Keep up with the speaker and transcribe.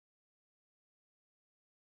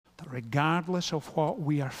that regardless of what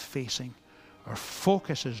we are facing, our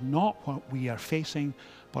focus is not what we are facing,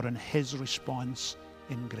 but on his response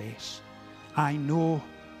in grace. I know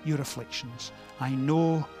your afflictions. I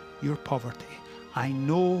know your poverty. I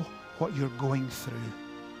know what you're going through.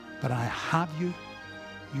 But I have you.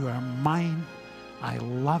 You are mine. I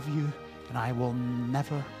love you, and I will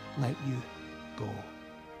never let you go.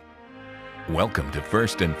 Welcome to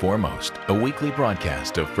First and Foremost, a weekly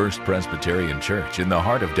broadcast of First Presbyterian Church in the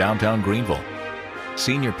heart of downtown Greenville.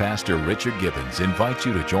 Senior Pastor Richard Gibbons invites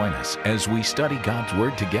you to join us as we study God's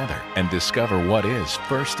Word together and discover what is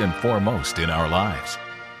first and foremost in our lives.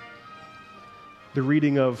 The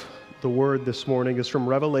reading of the Word this morning is from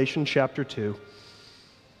Revelation chapter 2.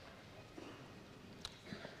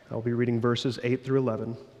 I'll be reading verses 8 through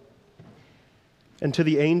 11. And to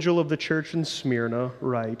the angel of the church in Smyrna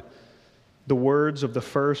write, the words of the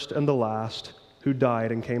first and the last who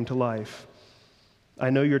died and came to life. I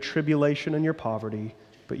know your tribulation and your poverty,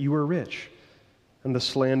 but you are rich, and the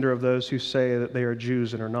slander of those who say that they are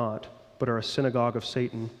Jews and are not, but are a synagogue of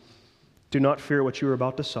Satan. Do not fear what you are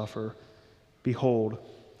about to suffer. Behold,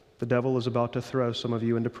 the devil is about to throw some of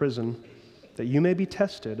you into prison, that you may be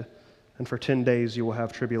tested, and for 10 days you will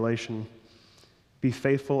have tribulation. Be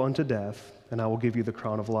faithful unto death, and I will give you the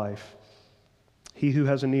crown of life. He who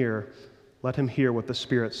has an ear, let him hear what the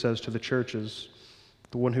Spirit says to the churches.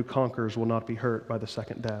 The one who conquers will not be hurt by the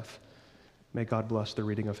second death. May God bless the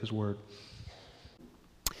reading of his word.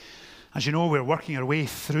 As you know, we're working our way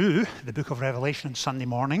through the book of Revelation on Sunday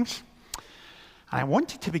mornings. And I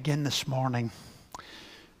wanted to begin this morning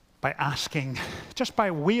by asking, just by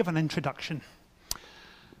way of an introduction,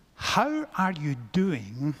 how are you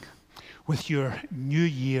doing with your New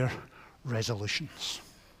Year resolutions?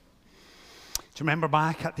 Do you remember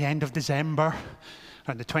back at the end of December,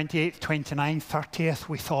 around the 28th, 29th, 30th,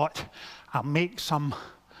 we thought, I'll make some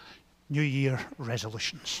New Year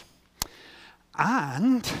resolutions.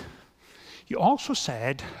 And you also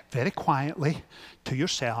said, very quietly to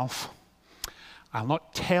yourself, I'll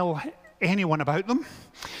not tell anyone about them,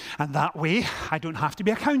 and that way I don't have to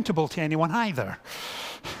be accountable to anyone either.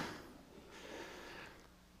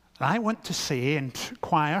 And I want to say, and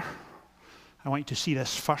choir, I want you to see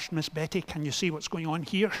this first, Miss Betty. Can you see what's going on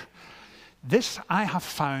here? This, I have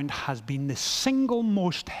found, has been the single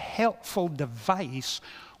most helpful device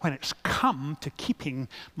when it's come to keeping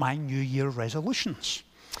my New Year resolutions.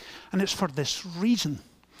 And it's for this reason,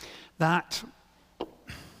 that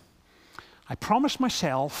I promised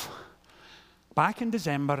myself back in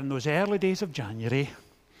December, in those early days of January,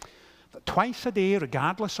 that twice a day,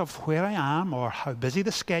 regardless of where I am or how busy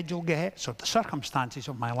the schedule gets or the circumstances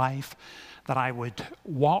of my life, that I would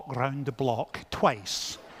walk round the block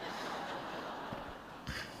twice.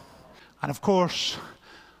 And of course,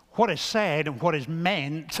 what is said and what is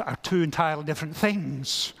meant are two entirely different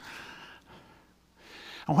things.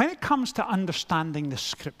 And when it comes to understanding the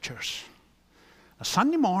Scriptures, a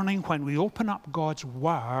Sunday morning when we open up God's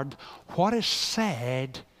Word, what is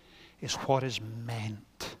said is what is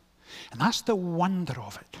meant. And that's the wonder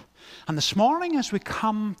of it. And this morning, as we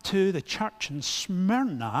come to the church in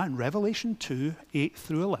Smyrna in Revelation 2, 8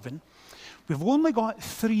 through 11, we've only got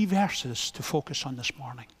 3 verses to focus on this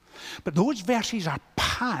morning. But those verses are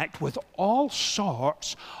packed with all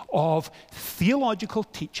sorts of theological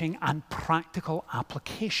teaching and practical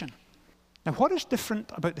application. Now, what is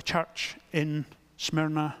different about the church in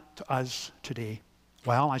Smyrna to us today?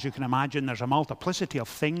 Well, as you can imagine, there's a multiplicity of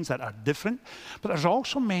things that are different, but there's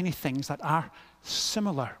also many things that are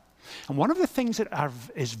similar. And one of the things that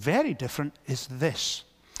is very different is this,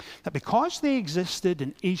 that because they existed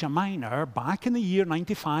in Asia Minor back in the year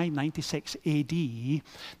 95, 96 AD,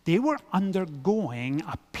 they were undergoing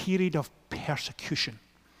a period of persecution.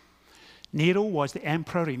 Nero was the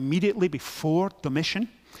emperor immediately before Domitian.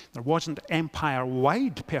 There wasn't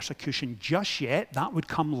empire-wide persecution just yet. That would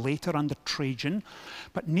come later under Trajan.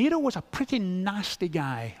 But Nero was a pretty nasty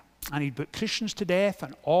guy. And he'd put Christians to death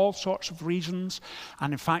on all sorts of reasons.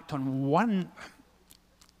 And in fact, on one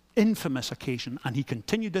infamous occasion, and he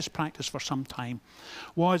continued this practice for some time,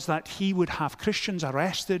 was that he would have Christians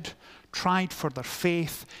arrested, tried for their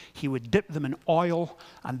faith. He would dip them in oil,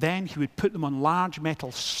 and then he would put them on large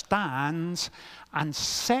metal stands and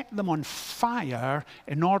set them on fire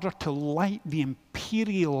in order to light the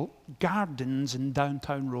imperial gardens in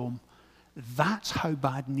downtown Rome. That's how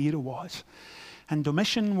bad Nero was. And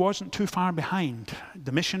Domitian wasn't too far behind.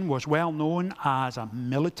 Domitian was well known as a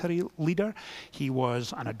military leader. He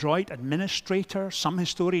was an adroit administrator. Some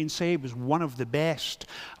historians say he was one of the best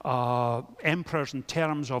emperors in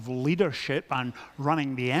terms of leadership and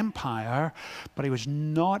running the empire, but he was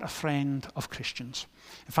not a friend of Christians.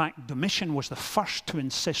 In fact, Domitian was the first to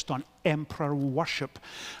insist on emperor worship,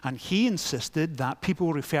 and he insisted that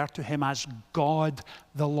people refer to him as God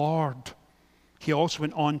the Lord. He also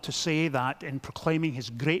went on to say that in proclaiming his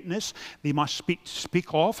greatness, they must speak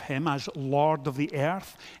of him as Lord of the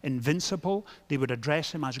earth, invincible. They would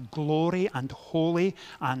address him as glory and holy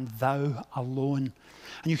and thou alone.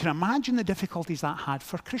 And you can imagine the difficulties that had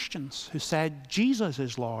for Christians who said, Jesus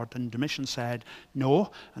is Lord. And Domitian said, no.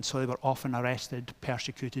 And so they were often arrested,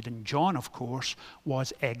 persecuted. And John, of course,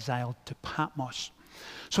 was exiled to Patmos.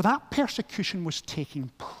 So that persecution was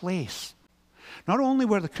taking place. Not only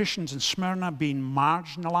were the Christians in Smyrna being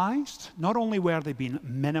marginalized, not only were they being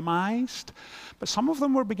minimized, but some of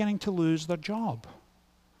them were beginning to lose their job.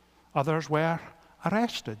 Others were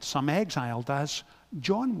arrested, some exiled, as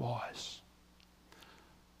John was.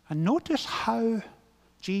 And notice how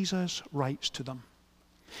Jesus writes to them.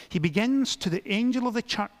 He begins, to the angel of the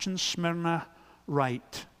church in Smyrna,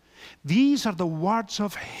 write, these are the words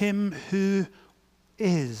of him who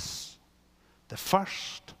is the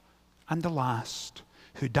first and the last,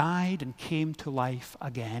 who died and came to life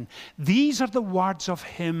again. These are the words of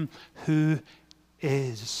him who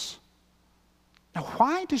is. Now,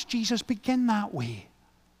 why does Jesus begin that way?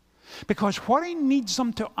 Because what he needs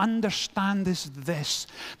them to understand is this,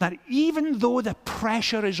 that even though the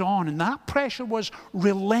pressure is on, and that pressure was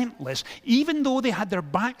relentless, even though they had their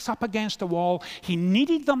backs up against the wall, he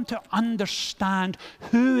needed them to understand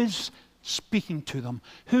who is speaking to them,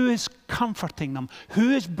 who is comforting them,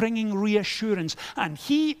 who is bringing reassurance. And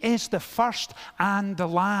he is the first and the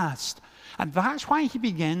last. And that's why he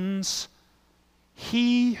begins,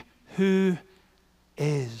 he who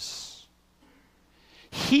is.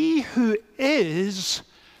 He who is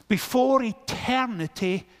before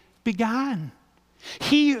eternity began.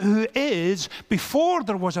 He who is before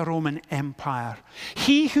there was a Roman Empire.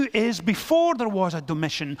 He who is before there was a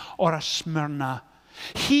Domitian or a Smyrna.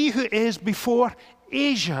 He who is before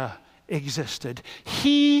Asia existed.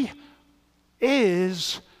 He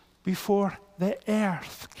is before the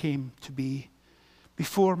earth came to be,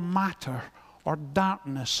 before matter or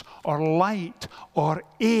darkness or light or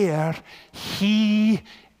air. He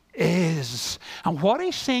is. And what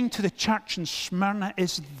he's saying to the church in Smyrna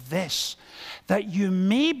is this, that you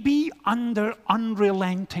may be under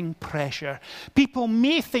unrelenting pressure. People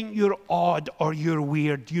may think you're odd or you're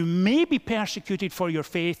weird. You may be persecuted for your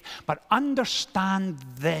faith, but understand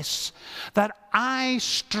this, that I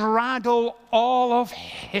straddle all of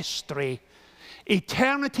history.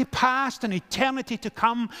 Eternity past and eternity to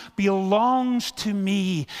come belongs to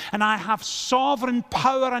me, and I have sovereign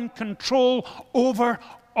power and control over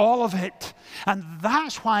all of it. And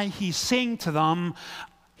that's why he's saying to them,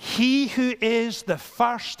 he who is the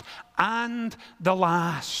first and the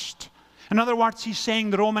last. In other words, he's saying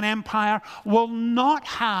the Roman Empire will not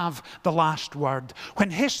have the last word. When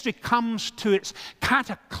history comes to its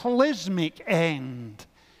cataclysmic end,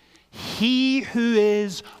 he who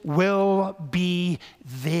is will be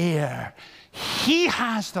there. He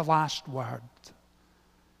has the last word.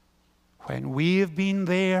 When we have been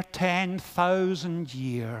there 10,000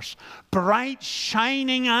 years, bright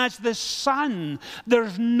shining as the sun,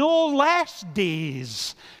 there's no less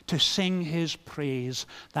days to sing his praise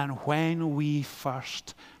than when we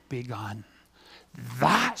first began.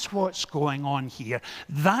 That's what's going on here.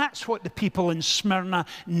 That's what the people in Smyrna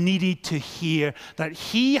needed to hear, that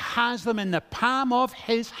he has them in the palm of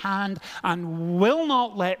his hand and will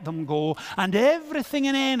not let them go. And everything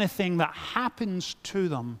and anything that happens to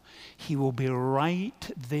them, he will be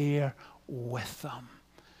right there with them,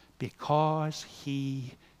 because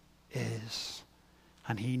he is.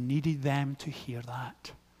 And he needed them to hear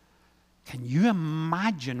that. Can you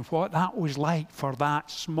imagine what that was like for that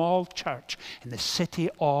small church in the city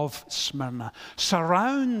of Smyrna,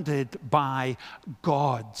 surrounded by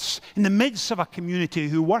gods, in the midst of a community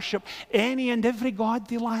who worship any and every god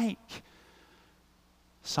they like?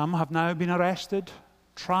 Some have now been arrested,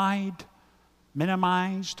 tried,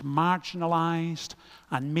 minimized, marginalized,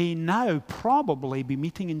 and may now probably be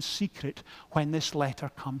meeting in secret when this letter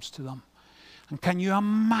comes to them. And can you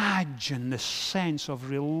imagine the sense of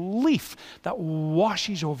relief that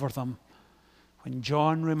washes over them when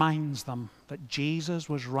John reminds them that Jesus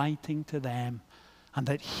was writing to them and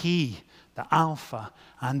that he, the Alpha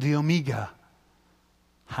and the Omega,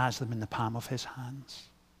 has them in the palm of his hands?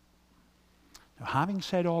 Now, having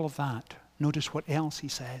said all of that, notice what else he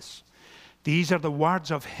says. These are the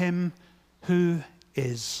words of him who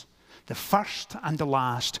is the first and the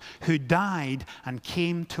last, who died and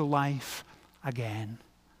came to life again.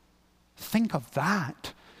 Think of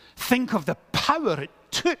that. Think of the power it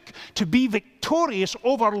took to be victorious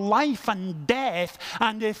over life and death.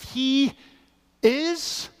 And if he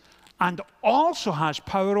is and also has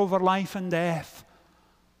power over life and death,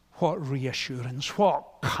 what reassurance, what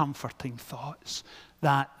comforting thoughts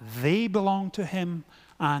that they belong to him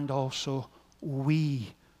and also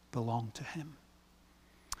we belong to him.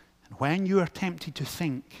 And when you are tempted to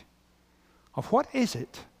think of what is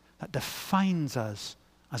it that defines us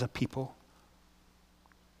as a people,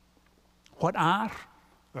 what are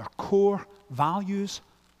our core values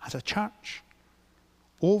as a church,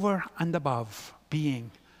 over and above being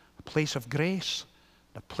a place of grace,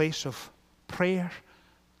 a place of prayer,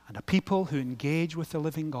 and a people who engage with the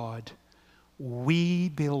living God, we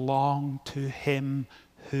belong to him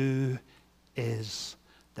who is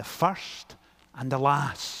the first and the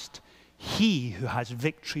last, he who has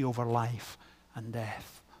victory over life and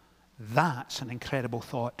death. That's an incredible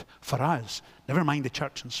thought for us, never mind the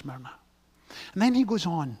church in Smyrna. And then he goes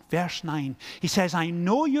on, verse 9. He says, I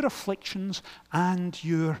know your afflictions and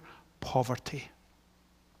your poverty.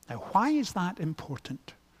 Now, why is that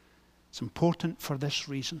important? It's important for this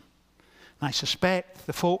reason. And I suspect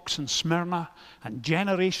the folks in Smyrna and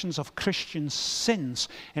generations of Christians since,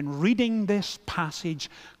 in reading this passage,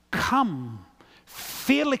 come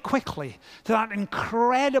fairly quickly to that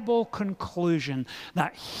incredible conclusion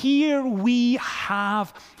that here we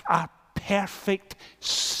have a perfect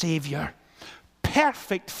Savior.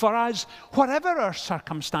 Perfect for us, whatever our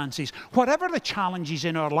circumstances, whatever the challenges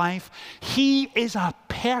in our life, he is a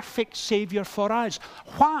perfect Savior for us.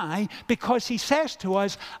 Why? Because he says to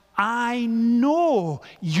us, I know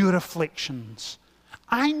your afflictions.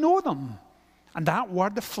 I know them. And that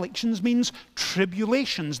word afflictions means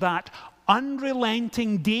tribulations, that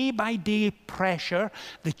unrelenting day-by-day pressure,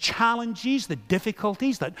 the challenges, the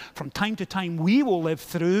difficulties that from time to time we will live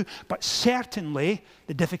through, but certainly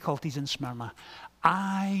the difficulties in Smyrna.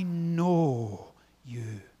 I know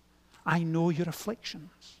you. I know your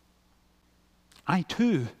afflictions. I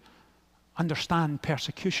too understand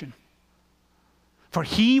persecution. For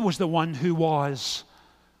he was the one who was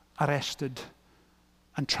arrested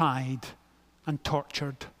and tried and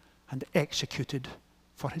tortured and executed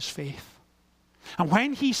for his faith. And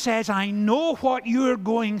when he says, I know what you're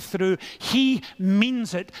going through, he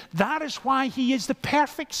means it. That is why he is the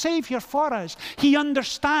perfect Savior for us. He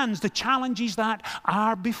understands the challenges that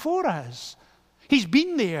are before us. He's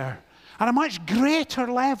been there at a much greater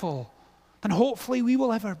level than hopefully we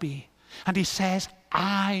will ever be. And he says,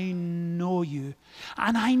 I know you,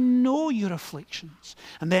 and I know your afflictions.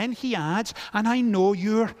 And then he adds, and I know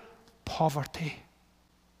your poverty.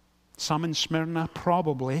 Some in Smyrna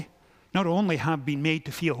probably not only have been made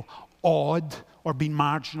to feel odd or been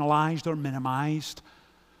marginalized or minimized,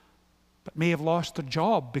 but may have lost their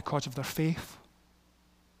job because of their faith.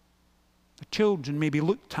 The children may be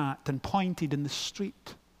looked at and pointed in the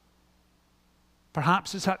street.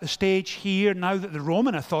 Perhaps it's at the stage here now that the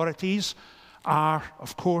Roman authorities are,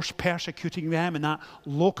 of course, persecuting them in that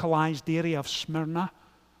localized area of Smyrna.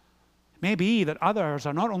 It may be that others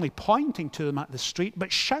are not only pointing to them at the street,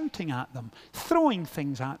 but shouting at them, throwing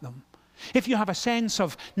things at them. If you have a sense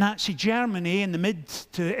of Nazi Germany in the mid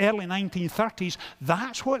to early 1930s,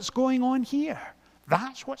 that's what's going on here.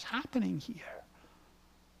 That's what's happening here.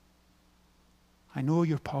 I know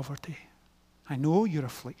your poverty. I know your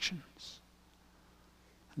afflictions.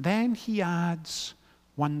 And then he adds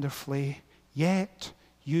wonderfully, yet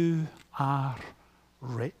you are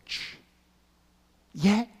rich.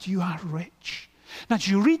 Yet you are rich. Now, as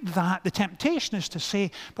you read that, the temptation is to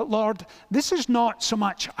say, but Lord, this is not so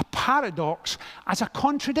much a paradox as a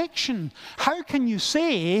contradiction. How can you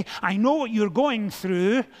say, I know what you're going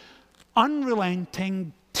through,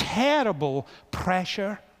 unrelenting, terrible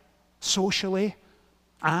pressure socially,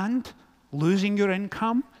 and losing your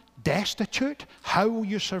income, destitute, how will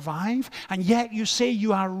you survive? And yet you say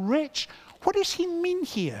you are rich. What does he mean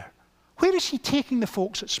here? Where is he taking the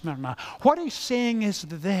folks at Smyrna? What he's saying is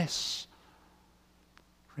this.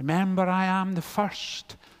 Remember, I am the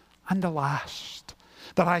first and the last,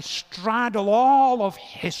 that I straddle all of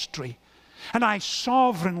history, and I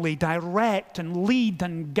sovereignly direct and lead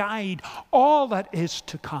and guide all that is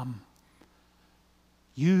to come.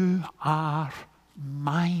 You are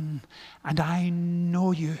mine, and I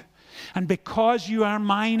know you. And because you are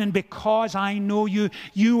mine and because I know you,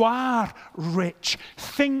 you are rich.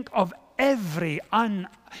 Think of every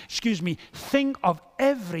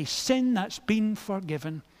sin that's been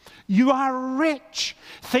forgiven. You are rich.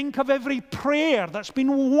 Think of every prayer that's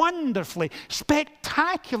been wonderfully,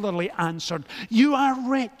 spectacularly answered. You are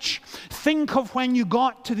rich. Think of when you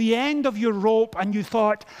got to the end of your rope and you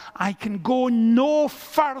thought, I can go no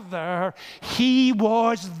further. He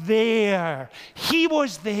was there. He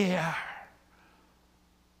was there.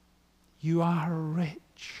 You are rich.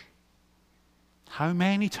 How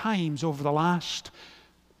many times over the last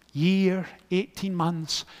year, 18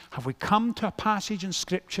 months, have we come to a passage in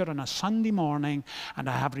Scripture on a Sunday morning and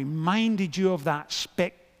I have reminded you of that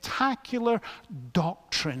spectacular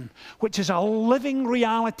doctrine, which is a living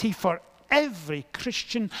reality for every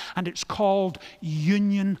Christian, and it's called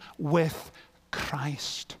union with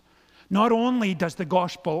Christ. Not only does the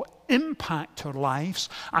gospel impact our lives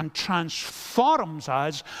and transforms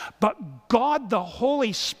us, but God the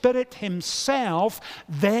Holy Spirit himself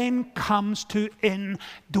then comes to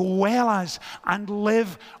indwell us and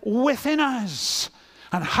live within us.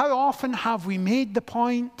 And how often have we made the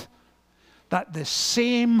point that the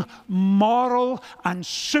same moral and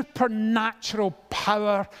supernatural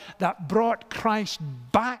power that brought Christ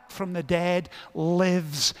back from the dead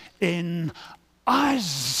lives in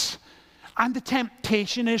us? And the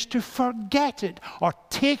temptation is to forget it or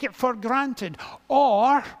take it for granted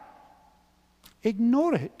or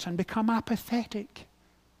ignore it and become apathetic.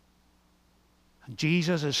 And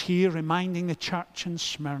Jesus is here reminding the church in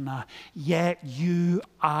Smyrna, yet you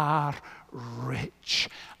are rich.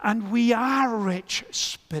 And we are rich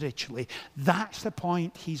spiritually. That's the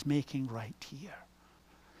point he's making right here.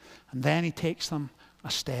 And then he takes them a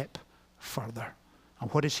step further. And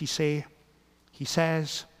what does he say? He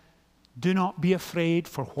says, do not be afraid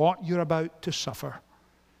for what you're about to suffer.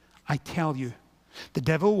 I tell you, the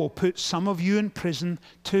devil will put some of you in prison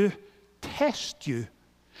to test you,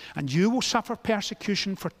 and you will suffer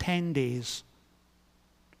persecution for 10 days.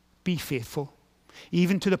 Be faithful,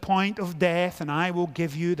 even to the point of death, and I will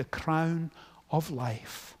give you the crown of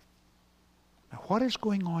life. Now, what is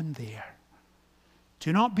going on there?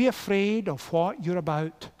 Do not be afraid of what you're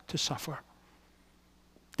about to suffer.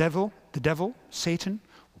 The devil, Satan,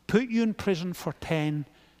 put you in prison for 10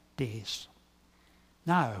 days.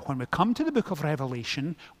 Now, when we come to the book of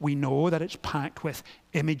Revelation, we know that it's packed with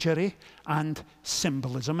imagery and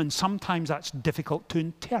symbolism, and sometimes that's difficult to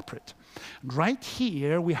interpret. Right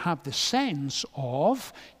here, we have the sense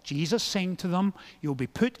of Jesus saying to them, you'll be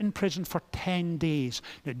put in prison for 10 days.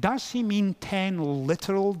 Now, does he mean 10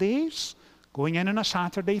 literal days? Going in on a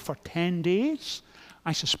Saturday for 10 days?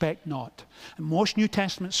 I suspect not. And most New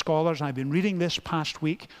Testament scholars, I've been reading this past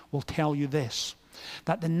week, will tell you this,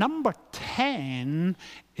 that the number 10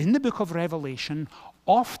 in the book of Revelation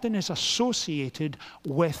often is associated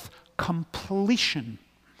with completion.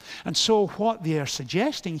 And so what they are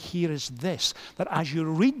suggesting here is this, that as you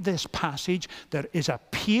read this passage, there is a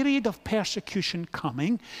period of persecution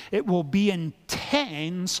coming. It will be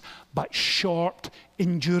intense, but short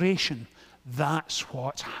in duration. That's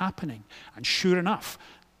what's happening. And sure enough,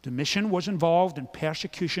 the mission was involved in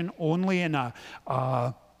persecution only in a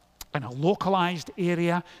localized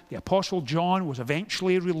area. The Apostle John was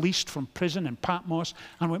eventually released from prison in Patmos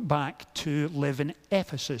and went back to live in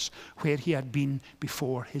Ephesus, where he had been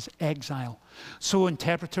before his exile. So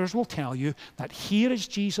interpreters will tell you that here is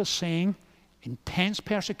Jesus saying, intense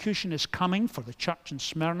persecution is coming for the church in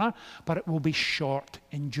Smyrna, but it will be short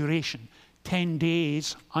in duration. 10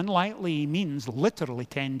 days, unlikely means literally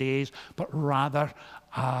 10 days, but rather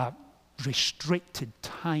restricted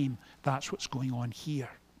time. That's what's going on here.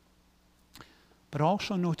 But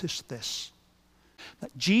also notice this,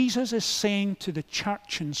 that Jesus is saying to the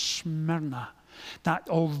church in Smyrna that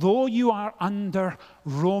although you are under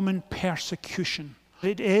Roman persecution,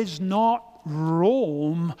 it is not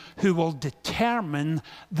Rome who will determine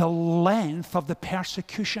the length of the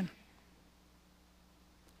persecution.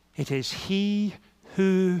 It is he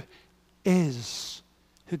who is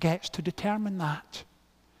who gets to determine that.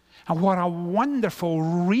 And what a wonderful,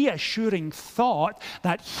 reassuring thought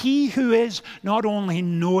that he who is not only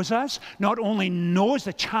knows us, not only knows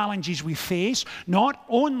the challenges we face, not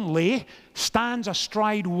only stands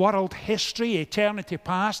astride world history, eternity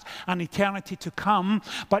past and eternity to come,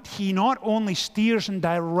 but he not only steers and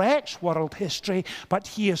directs world history, but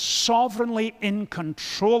he is sovereignly in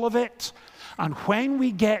control of it. And when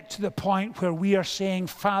we get to the point where we are saying,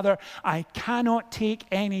 Father, I cannot take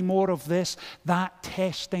any more of this, that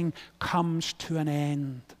testing comes to an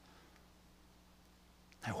end.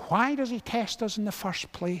 Now, why does he test us in the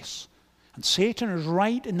first place? And Satan is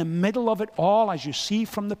right in the middle of it all, as you see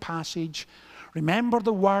from the passage. Remember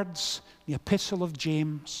the words, the epistle of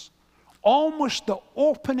James. Almost the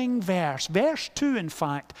opening verse 2 in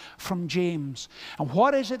fact, from James. And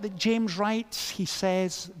what is it that James writes? He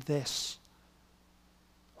says this: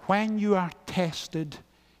 when you are tested,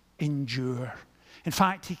 endure. In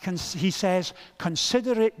fact, he says,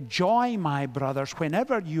 consider it joy, my brothers,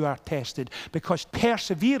 whenever you are tested, because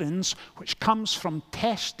perseverance, which comes from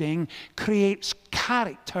testing, creates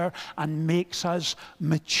character and makes us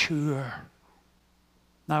mature.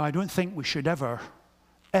 Now, I don't think we should ever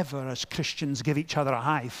as Christians give each other a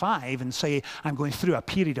high five and say, I'm going through a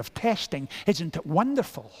period of testing. Isn't it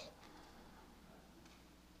wonderful?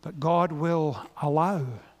 But God will allow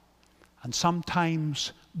and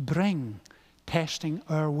sometimes bring testing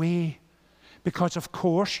our way. Because, of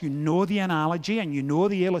course, you know the analogy and you know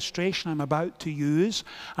the illustration I'm about to use.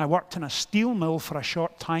 I worked in a steel mill for a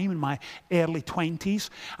short time in my early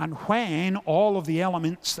 20s. And when all of the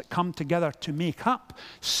elements that come together to make up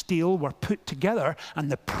steel were put together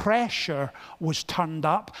and the pressure was turned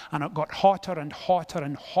up and it got hotter and hotter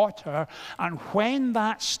and hotter, and when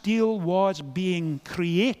that steel was being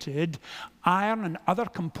created, iron and other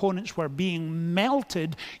components were being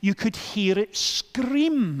melted, you could hear it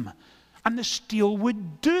scream. And the steel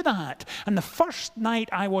would do that. And the first night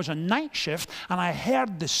I was on night shift and I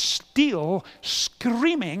heard the steel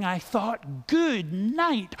screaming, I thought, good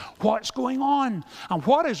night, what's going on? And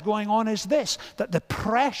what is going on is this, that the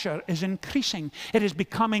pressure is increasing. It is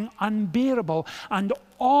becoming unbearable. And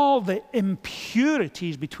all the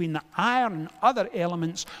impurities between the iron and other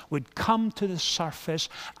elements would come to the surface,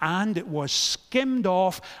 and it was skimmed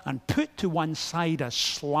off and put to one side as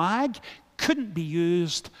slag, couldn't be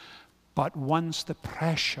used. But once the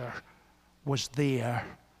pressure was there,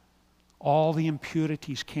 all the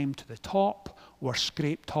impurities came to the top, were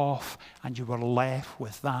scraped off, and you were left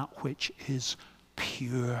with that which is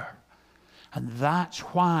pure. And that's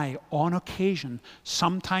why, on occasion,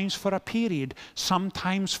 sometimes for a period,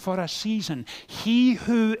 sometimes for a season, He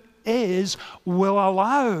who is will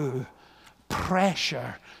allow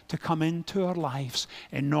pressure to come into our lives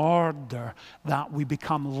in order that we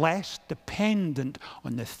become less dependent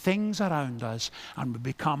on the things around us and we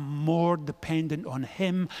become more dependent on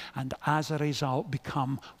Him, and as a result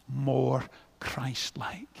become more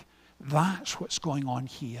Christ-like. That's what's going on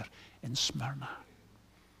here in Smyrna.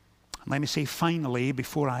 And let me say finally,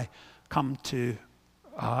 before I come to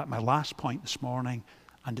my last point this morning,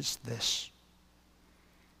 and it's this: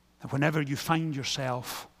 that whenever you find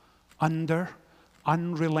yourself under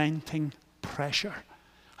unrelenting pressure,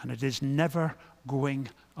 and it is never going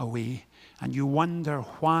away, and you wonder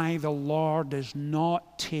why the Lord is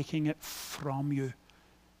not taking it from you,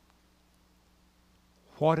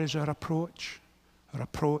 what is our approach? Our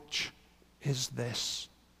approach is this: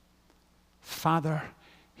 Father,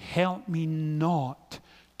 help me not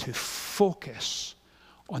to focus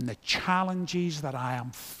on the challenges that I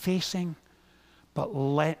am facing, but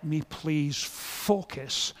let me please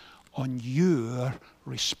focus on your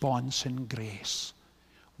response in grace.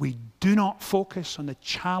 We do not focus on the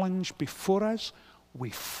challenge before us. We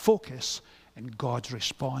focus in God's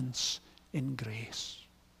response in grace.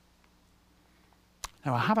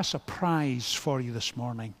 Now, I have a surprise for you this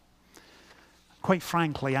morning. Quite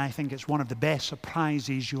frankly, I think it's one of the best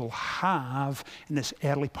surprises you'll have in this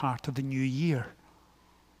early part of the new year.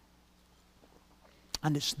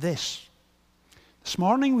 And it's this. This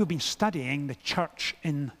morning we've been studying the church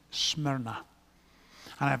in Smyrna.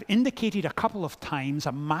 And I've indicated a couple of times,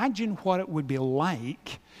 imagine what it would be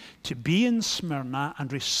like to be in Smyrna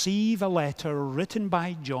and receive a letter written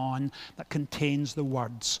by John that contains the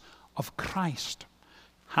words of Christ.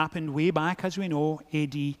 Happened way back, as we know,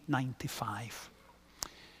 AD 95.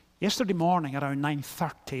 Yesterday morning around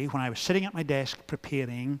 9:30, when I was sitting at my desk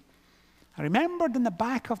preparing, I remembered in the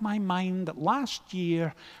back of my mind that last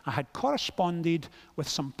year I had corresponded with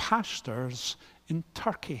some pastors in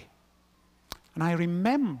Turkey. And I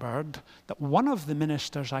remembered that one of the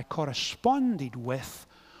ministers I corresponded with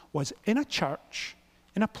was in a church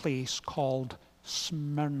in a place called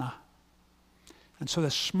Smyrna. And so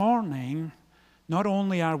this morning, not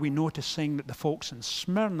only are we noticing that the folks in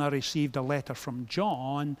Smyrna received a letter from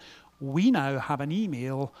John, we now have an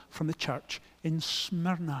email from the church in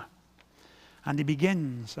Smyrna. And he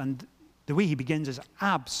begins, and the way he begins is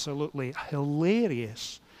absolutely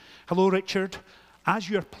hilarious. Hello, Richard. As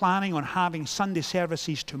you're planning on having Sunday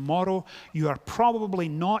services tomorrow, you are probably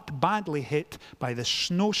not badly hit by the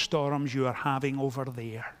snowstorms you are having over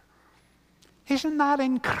there. Isn't that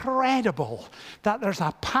incredible that there's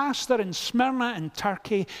a pastor in Smyrna in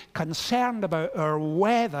Turkey concerned about our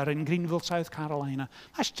weather in Greenville, South Carolina?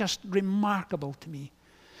 That's just remarkable to me.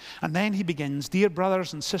 And then he begins, "Dear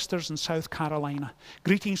brothers and sisters in South Carolina,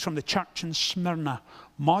 greetings from the church in Smyrna,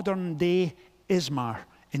 modern-day Izmir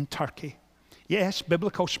in Turkey. Yes,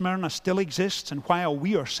 biblical Smyrna still exists, and while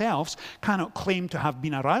we ourselves cannot claim to have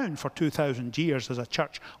been around for 2,000 years as a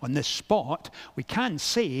church on this spot, we can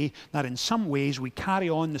say that in some ways we carry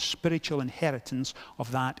on the spiritual inheritance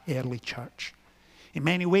of that early church. In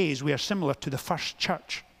many ways, we are similar to the first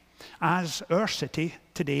church, as our city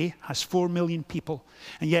today has 4 million people,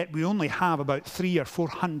 and yet we only have about 300 or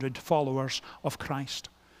 400 followers of Christ.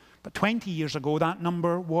 But 20 years ago, that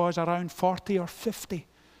number was around 40 or 50.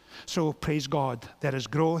 So praise God, there is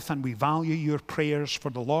growth, and we value your prayers for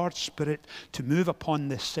the Lord's Spirit to move upon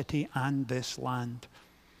this city and this land.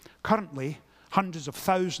 Currently, hundreds of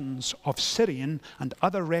thousands of Syrian and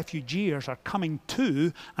other refugees are coming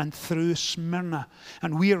to and through Smyrna.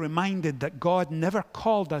 And we are reminded that God never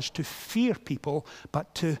called us to fear people,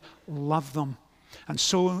 but to love them. And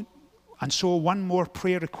so one more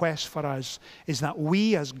prayer request for us is that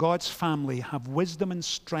we as God's family have wisdom and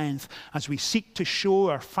strength as we seek to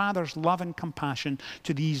show our Father's love and compassion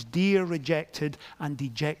to these dear, rejected and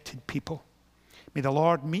dejected people. May the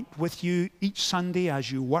Lord meet with you each Sunday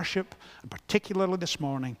as you worship, and particularly this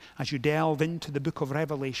morning as you delve into the book of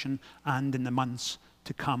Revelation and in the months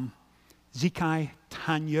to come. Zekai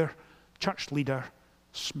Tanya, church leader,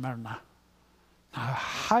 Smyrna. Now,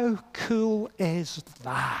 how cool is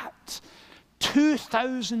that?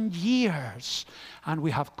 2,000 years, and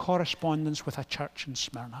we have correspondence with a church in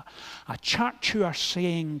Smyrna. A church who are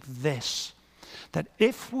saying this, that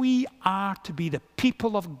if we are to be the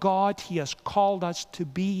people of God He has called us to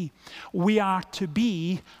be, we are to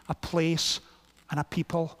be a place and a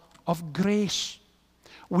people of grace.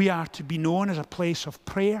 We are to be known as a place of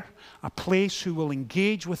prayer, a place who will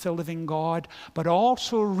engage with the living God, but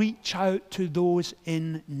also reach out to those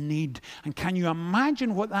in need. And can you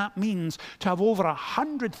imagine what that means to have over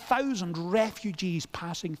 100,000 refugees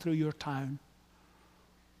passing through your town?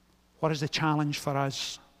 What is the challenge for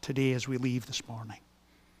us today as we leave this morning?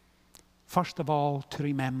 First of all, to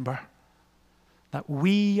remember that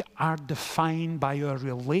we are defined by our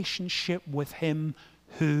relationship with Him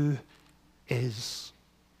who is.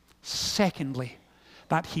 Secondly,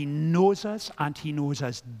 that He knows us, and He knows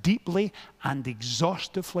us deeply and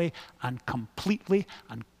exhaustively and completely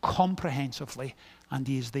and comprehensively, and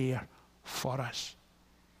He is there for us.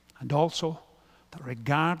 And also, that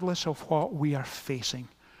regardless of what we are facing,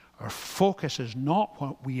 our focus is not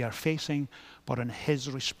what we are facing, but on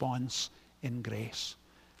His response in grace.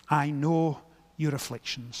 I know your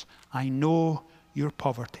afflictions. I know your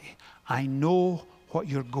poverty. I know what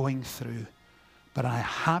you're going through. But I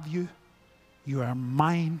have you, you are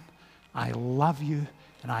mine, I love you,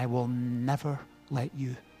 and I will never let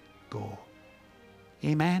you go.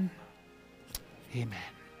 Amen? Amen.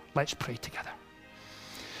 Let's pray together.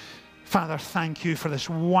 Father, thank you for this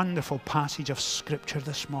wonderful passage of Scripture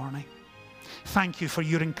this morning. Thank you for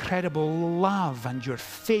your incredible love and your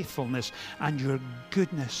faithfulness and your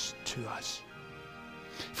goodness to us.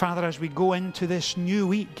 Father, as we go into this new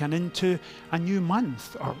week and into a new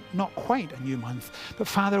month, or not quite a new month, but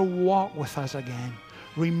Father, walk with us again.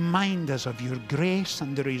 Remind us of your grace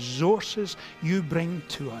and the resources you bring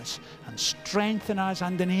to us, and strengthen us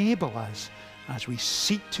and enable us as we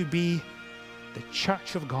seek to be the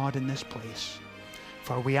church of God in this place.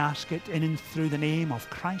 For we ask it in and through the name of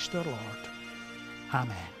Christ our Lord.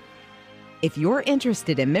 Amen. If you're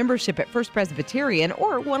interested in membership at First Presbyterian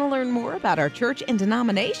or want to learn more about our church and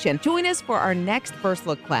denomination, join us for our next First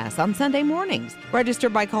Look class on Sunday mornings. Register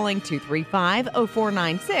by calling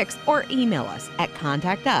 235-0496 or email us at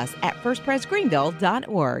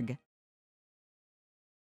contactus@firstpresgreenville.org.